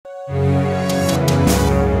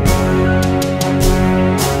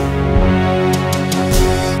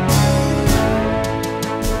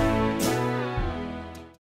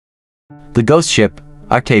The ghost ship,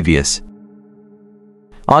 Octavius.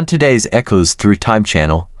 On today's Echoes Through Time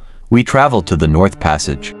channel, we travel to the North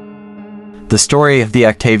Passage. The story of the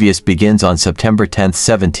Octavius begins on September 10,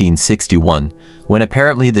 1761, when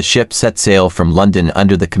apparently the ship set sail from London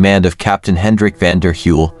under the command of Captain Hendrik van der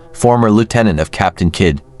Heul, former lieutenant of Captain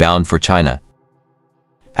Kidd, bound for China.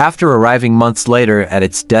 After arriving months later at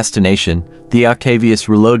its destination, the Octavius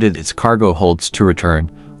reloaded its cargo holds to return,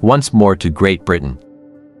 once more to Great Britain.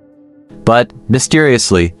 But,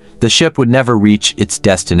 mysteriously, the ship would never reach its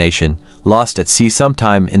destination, lost at sea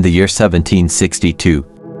sometime in the year 1762.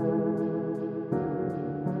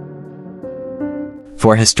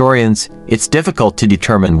 For historians, it's difficult to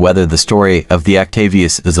determine whether the story of the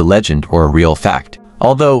Octavius is a legend or a real fact.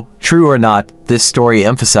 Although, true or not, this story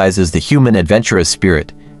emphasizes the human adventurous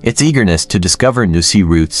spirit, its eagerness to discover new sea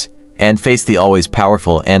routes, and face the always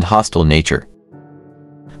powerful and hostile nature.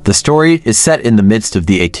 The story is set in the midst of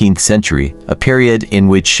the 18th century, a period in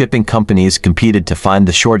which shipping companies competed to find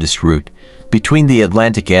the shortest route between the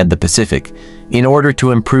Atlantic and the Pacific, in order to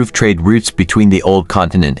improve trade routes between the old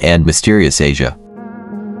continent and mysterious Asia.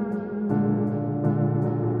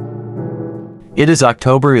 It is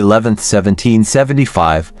October 11,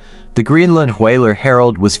 1775. The Greenland whaler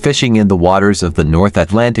Harold was fishing in the waters of the North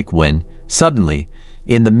Atlantic when, suddenly,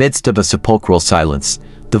 in the midst of a sepulchral silence,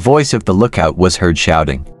 the voice of the lookout was heard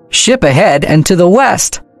shouting, "Ship ahead and to the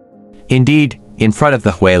west!" Indeed, in front of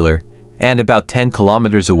the whaler, and about 10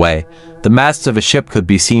 kilometers away, the masts of a ship could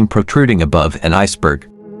be seen protruding above an iceberg.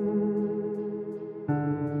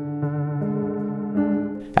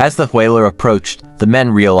 As the whaler approached, the men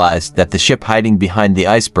realized that the ship hiding behind the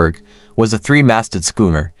iceberg was a three-masted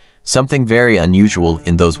schooner, something very unusual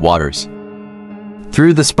in those waters.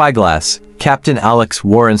 Through the spyglass, Captain Alex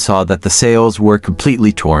Warren saw that the sails were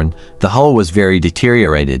completely torn, the hull was very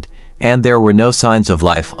deteriorated, and there were no signs of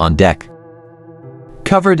life on deck.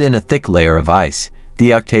 Covered in a thick layer of ice,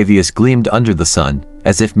 the Octavius gleamed under the sun,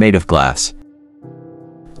 as if made of glass.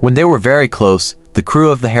 When they were very close, the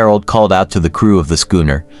crew of the Herald called out to the crew of the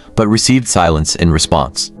schooner, but received silence in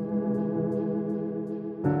response.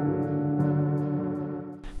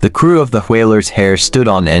 The crew of the whaler's hair stood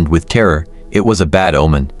on end with terror. It was a bad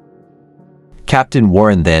omen. Captain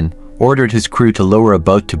Warren then ordered his crew to lower a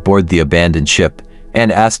boat to board the abandoned ship,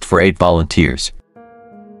 and asked for 8 volunteers.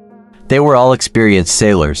 They were all experienced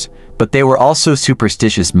sailors, but they were also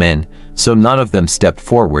superstitious men, so none of them stepped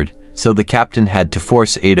forward, so the captain had to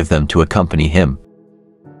force 8 of them to accompany him.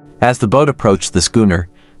 As the boat approached the schooner,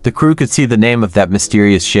 the crew could see the name of that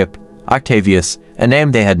mysterious ship, Octavius, a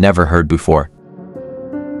name they had never heard before.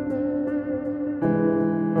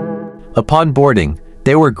 Upon boarding,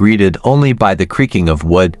 they were greeted only by the creaking of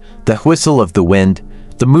wood, the whistle of the wind,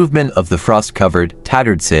 the movement of the frost-covered,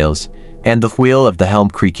 tattered sails, and the wheel of the helm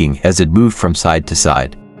creaking as it moved from side to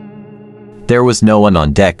side. There was no one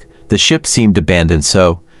on deck. The ship seemed abandoned,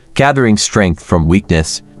 so, gathering strength from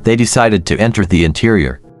weakness, they decided to enter the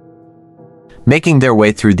interior. Making their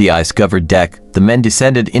way through the ice-covered deck, the men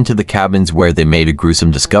descended into the cabins where they made a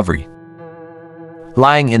gruesome discovery.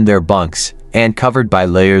 Lying in their bunks, and covered by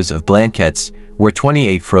layers of blankets, were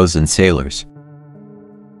 28 frozen sailors.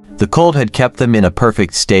 The cold had kept them in a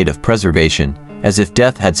perfect state of preservation, as if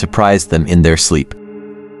death had surprised them in their sleep.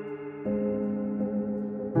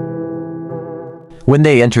 When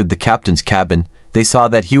they entered the captain's cabin, they saw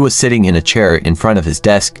that he was sitting in a chair in front of his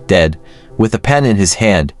desk, dead, with a pen in his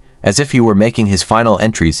hand, as if he were making his final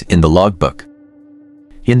entries in the logbook.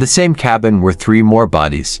 In the same cabin were 3 more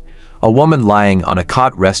bodies, a woman lying on a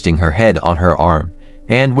cot resting her head on her arm,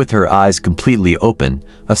 and with her eyes completely open,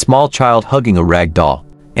 a small child hugging a rag doll,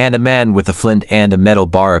 and a man with a flint and a metal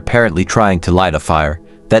bar apparently trying to light a fire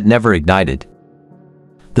that never ignited.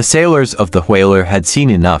 The sailors of the whaler had seen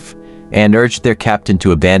enough, and urged their captain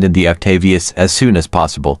to abandon the Octavius as soon as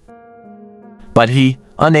possible. But he,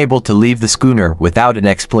 unable to leave the schooner without an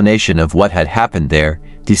explanation of what had happened there,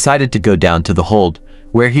 decided to go down to the hold,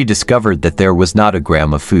 where he discovered that there was not a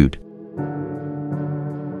gram of food.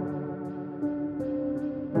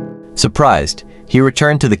 Surprised, he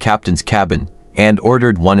returned to the captain's cabin, and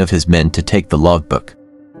ordered one of his men to take the logbook.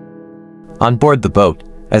 On board the boat,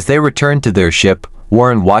 as they returned to their ship,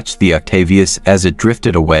 Warren watched the Octavius as it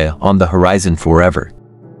drifted away on the horizon forever.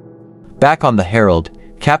 Back on the Herald,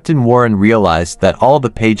 Captain Warren realized that all the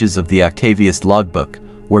pages of the Octavius logbook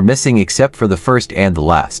were missing except for the first and the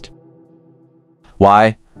last.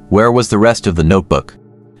 Why? Where was the rest of the notebook?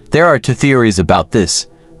 There are 2 theories about this: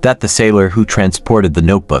 that the sailor who transported the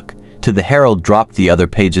notebook to the Herald dropped the other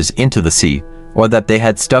pages into the sea, or that they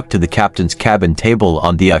had stuck to the captain's cabin table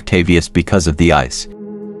on the Octavius because of the ice.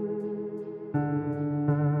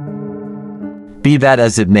 Be that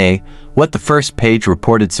as it may, what the first page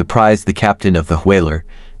reported surprised the captain of the whaler.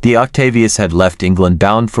 The Octavius had left England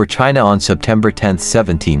bound for China on September 10,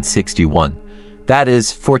 1761. That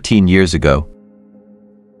is, 14 years ago.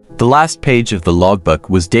 The last page of the logbook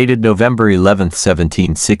was dated November 11,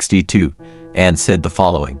 1762, and said the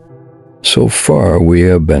following. So far we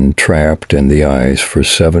have been trapped in the ice for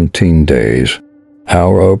 17 days.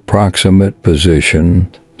 Our approximate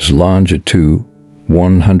position is longitude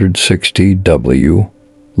 160 W,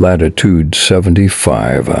 latitude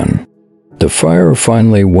 75 N. The fire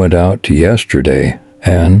finally went out yesterday,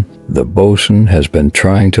 and the bosun has been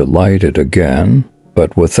trying to light it again,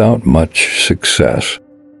 but without much success.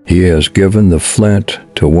 He has given the flint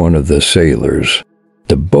to one of the sailors.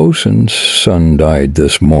 The bosun's son died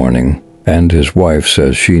this morning, and his wife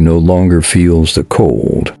says she no longer feels the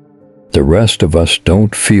cold. The rest of us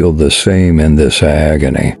don't feel the same in this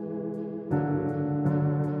agony.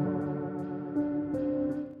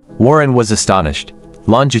 Warren was astonished.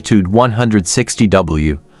 Longitude 160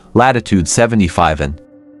 W, latitude 75 N.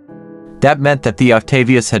 That meant that the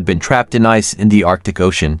Octavius had been trapped in ice in the Arctic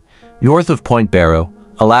Ocean, north of Point Barrow,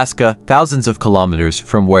 Alaska, thousands of kilometers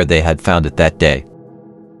from where they had found it that day.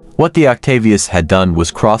 What the Octavius had done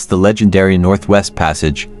was cross the legendary Northwest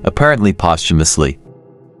Passage, apparently posthumously.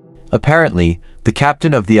 Apparently, the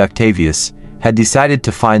captain of the Octavius had decided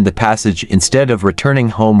to find the passage instead of returning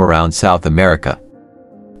home around South America.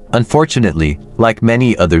 Unfortunately, like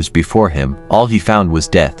many others before him, all he found was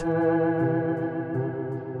death.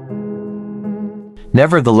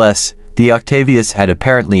 Nevertheless, the Octavius had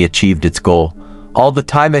apparently achieved its goal. All the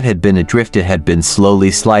time it had been adrift, it had been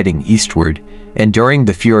slowly sliding eastward, enduring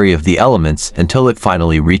the fury of the elements until it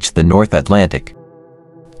finally reached the North Atlantic.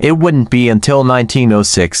 It wouldn't be until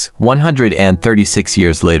 1906, 136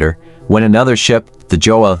 years later, when another ship, the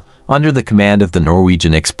Joa, under the command of the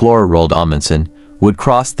Norwegian explorer Roald Amundsen, would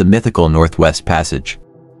cross the mythical Northwest Passage.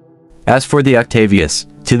 As for the Octavius,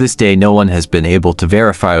 to this day no one has been able to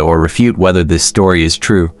verify or refute whether this story is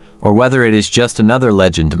true, or whether it is just another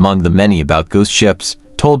legend among the many about ghost ships,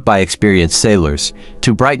 told by experienced sailors,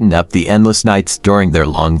 to brighten up the endless nights during their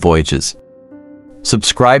long voyages.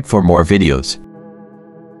 Subscribe for more videos.